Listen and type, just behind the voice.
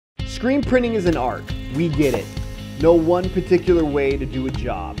Screen printing is an art. We get it. No one particular way to do a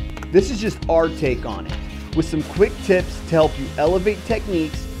job. This is just our take on it, with some quick tips to help you elevate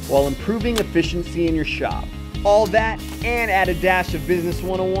techniques while improving efficiency in your shop. All that and add a dash of Business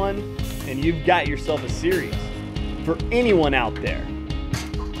 101, and you've got yourself a series. For anyone out there,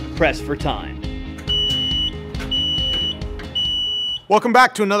 press for time. Welcome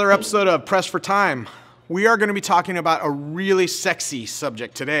back to another episode of Press for Time. We are going to be talking about a really sexy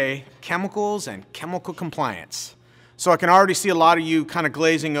subject today, chemicals and chemical compliance. So I can already see a lot of you kind of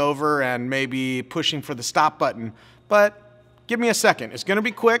glazing over and maybe pushing for the stop button, but give me a second. It's going to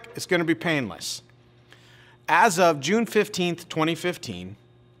be quick, it's going to be painless. As of June 15th, 2015,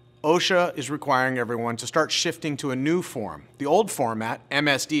 OSHA is requiring everyone to start shifting to a new form, the old format,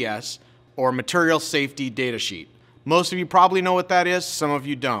 MSDS, or Material Safety Data Sheet. Most of you probably know what that is, some of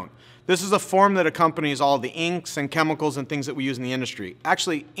you don't. This is a form that accompanies all the inks and chemicals and things that we use in the industry.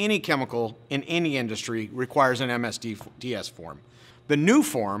 Actually, any chemical in any industry requires an MSDS form. The new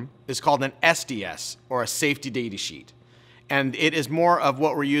form is called an SDS, or a Safety Data Sheet. And it is more of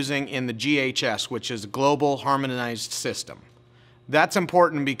what we're using in the GHS, which is Global Harmonized System. That's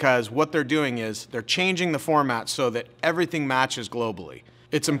important because what they're doing is they're changing the format so that everything matches globally.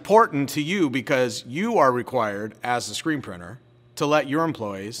 It's important to you because you are required, as a screen printer, to let your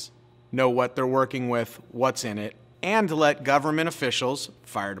employees know what they're working with, what's in it, and to let government officials,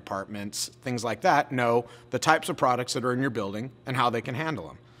 fire departments, things like that, know the types of products that are in your building and how they can handle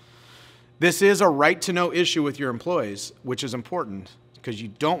them. This is a right-to-know issue with your employees, which is important because you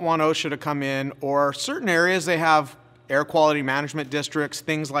don't want OSHA to come in, or certain areas they have air quality management districts,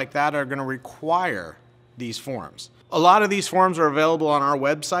 things like that are going to require these forms. A lot of these forms are available on our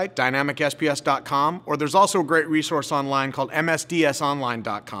website, dynamicsps.com, or there's also a great resource online called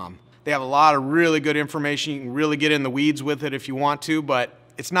msdsonline.com. They have a lot of really good information. You can really get in the weeds with it if you want to, but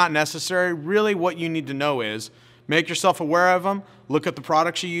it's not necessary. Really what you need to know is make yourself aware of them, look at the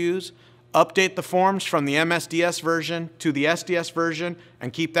products you use, update the forms from the MSDS version to the SDS version,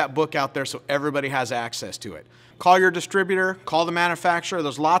 and keep that book out there so everybody has access to it. Call your distributor, call the manufacturer.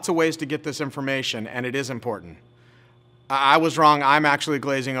 There's lots of ways to get this information, and it is important. I was wrong. I'm actually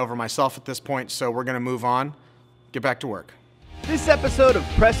glazing over myself at this point, so we're going to move on. Get back to work. This episode of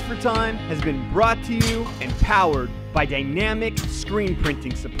Press for Time has been brought to you and powered by Dynamic Screen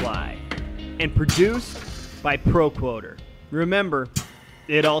Printing Supply and produced by ProQuoter. Remember,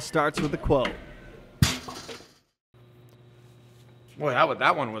 it all starts with a quote. Boy,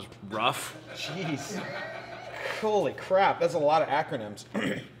 that one was rough. Jeez. Holy crap, that's a lot of acronyms.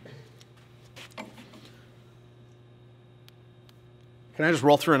 Can I just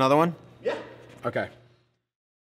roll through another one? Yeah. Okay.